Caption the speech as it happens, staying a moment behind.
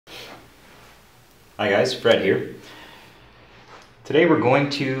Hi guys, Fred here. Today we're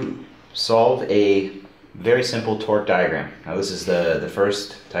going to solve a very simple torque diagram. Now this is the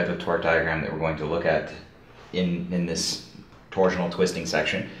first type of torque diagram that we're going to look at in this torsional twisting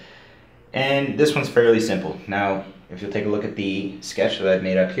section. And this one's fairly simple. Now if you'll take a look at the sketch that I've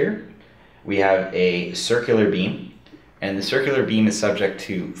made up here, we have a circular beam, and the circular beam is subject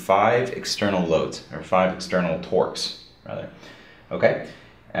to 5 external loads, or 5 external torques rather. Okay?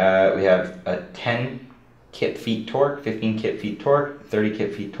 We have a 10 kip-feet torque, 15 kip-feet torque, 30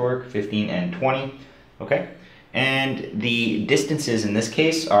 kip-feet torque, 15 and 20, okay? And the distances in this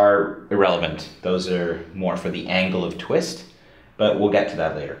case are irrelevant. Those are more for the angle of twist, but we'll get to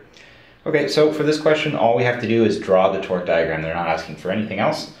that later. Okay, so for this question, all we have to do is draw the torque diagram. They're not asking for anything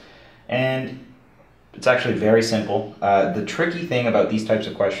else, and it's actually very simple. The tricky thing about these types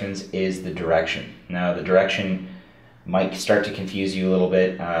of questions is the direction. Now, the direction might start to confuse you a little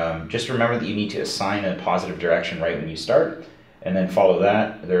bit. Just remember that you need to assign a positive direction right when you start, and then follow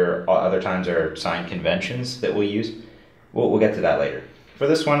that. There are other times there are sign conventions that we'll use. We'll get to that later. For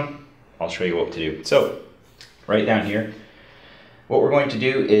this one, I'll show you what to do. So, right down here, what we're going to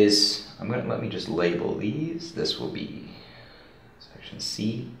do is, let me just label these. This will be section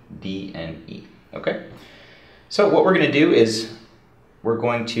C, D, and E. Okay? So what we're going to do is we're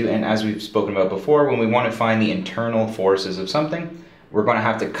going to, and as we've spoken about before, when we want to find the internal forces of something, we're going to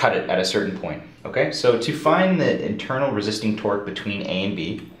have to cut it at a certain point. Okay, so to find the internal resisting torque between A and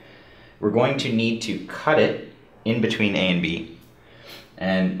B, we're going to need to cut it in between A and B.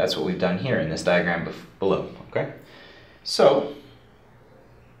 And that's what we've done here in this diagram below. Okay, so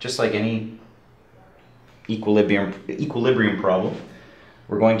just like any equilibrium problem,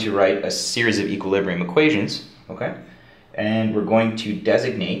 we're going to write a series of equilibrium equations. Okay. And we're going to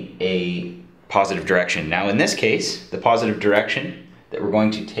designate a positive direction. Now in this case, the positive direction that we're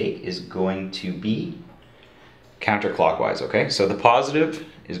going to take is going to be counterclockwise, okay? So the positive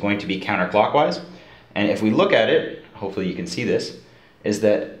is going to be counterclockwise, and if we look at it, hopefully you can see this, is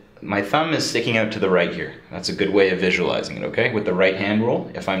that my thumb is sticking out to the right here. That's a good way of visualizing it, okay? With the right hand rule,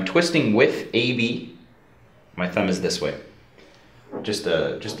 if I'm twisting with AB, my thumb is this way. Just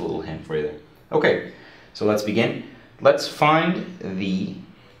a little hint for you there. Okay, so let's begin. Let's find the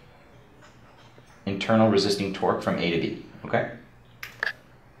internal resisting torque from A to B, okay?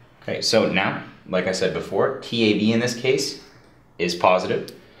 Okay, so now, like I said before, TAB in this case is positive.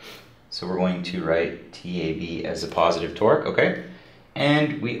 So we're going to write TAB as a positive torque, okay?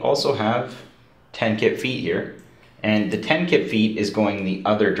 And we also have 10 kip-feet here, and the 10 kip-feet is going the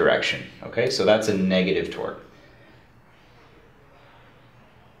other direction, okay? So that's a negative torque.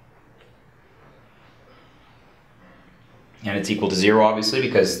 And it's equal to 0, obviously,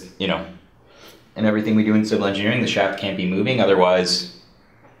 because, you know, in everything we do in civil engineering, the shaft can't be moving, otherwise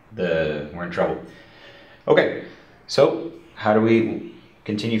we're in trouble. Okay, so how do we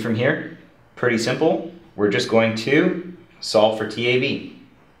continue from here? Pretty simple. We're just going to solve for TAB.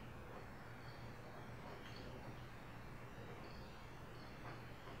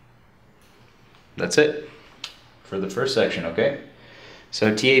 That's it for the first section, okay?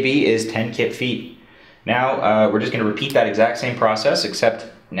 So TAB is 10 kip-feet. Now we're just going to repeat that exact same process, except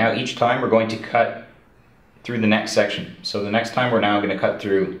now each time we're going to cut through the next section. So the next time we're now going to cut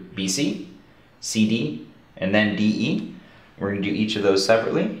through BC, CD, and then DE. We're going to do each of those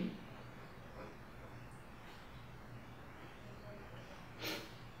separately.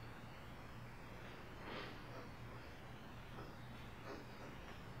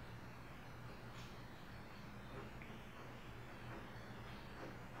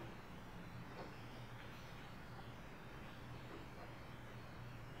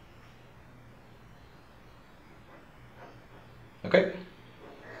 Okay,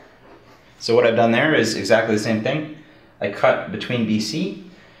 so what I've done there is exactly the same thing. I cut between BC,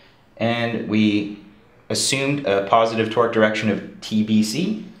 and we assumed a positive torque direction of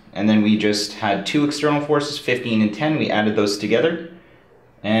TBC, and then we just had 2 external forces, 15 and 10. We added those together,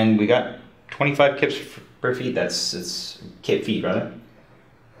 and we got 25 kips per feet. It's kip feet rather.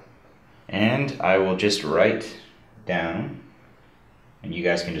 And I will just write down, and you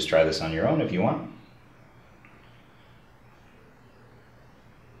guys can just try this on your own if you want.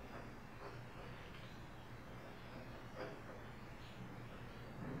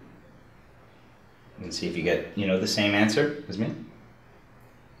 And see if you get, you know, the same answer as me.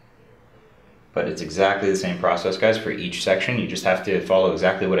 But it's exactly the same process, guys, for each section. You just have to follow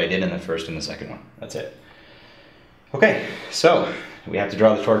exactly what I did in the first and the second one. That's it. Okay, so we have to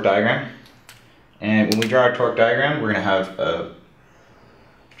draw the torque diagram. And when we draw our torque diagram, we're going to have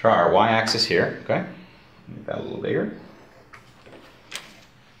draw our y-axis here, okay? Make that a little bigger.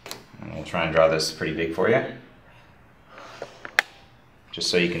 And We'll try and draw this pretty big for you, just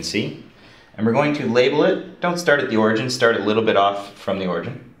so you can see. And we're going to label it. Don't start at the origin, start a little bit off from the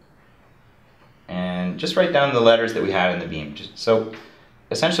origin. And just write down the letters that we had in the beam. So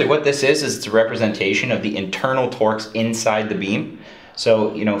essentially what this is it's a representation of the internal torques inside the beam.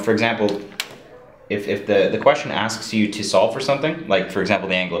 So, you know, for example, if the question asks you to solve for something, like for example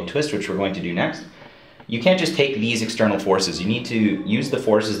the angle of twist, which we're going to do next, you can't just take these external forces. You need to use the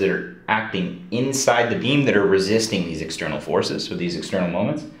forces that are acting inside the beam that are resisting these external forces, or these external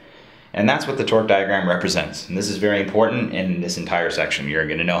moments. And that's what the torque diagram represents. And this is very important in this entire section. You're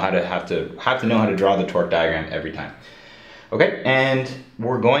going to know have to know how to draw the torque diagram every time. Okay, and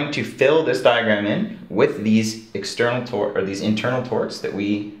we're going to fill this diagram in with these these internal torques that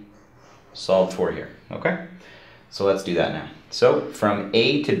we solved for here. Okay, so let's do that now. So from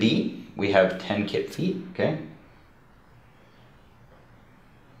A to B, we have 10 kip feet. Okay.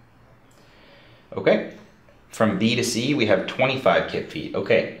 Okay. From B to C, we have 25 kip feet.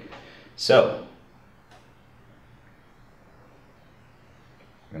 Okay. So,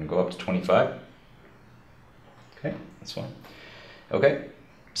 I'm going to go up to 25. Okay, that's fine. Okay,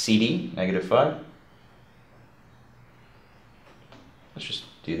 CD, -5. Let's just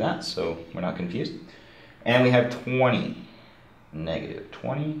do that so we're not confused. And we have 20,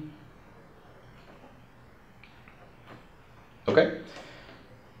 -20. Okay.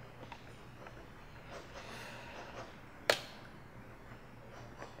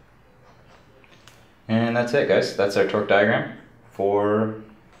 And that's it, guys. That's our torque diagram for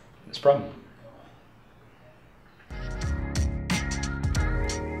this problem.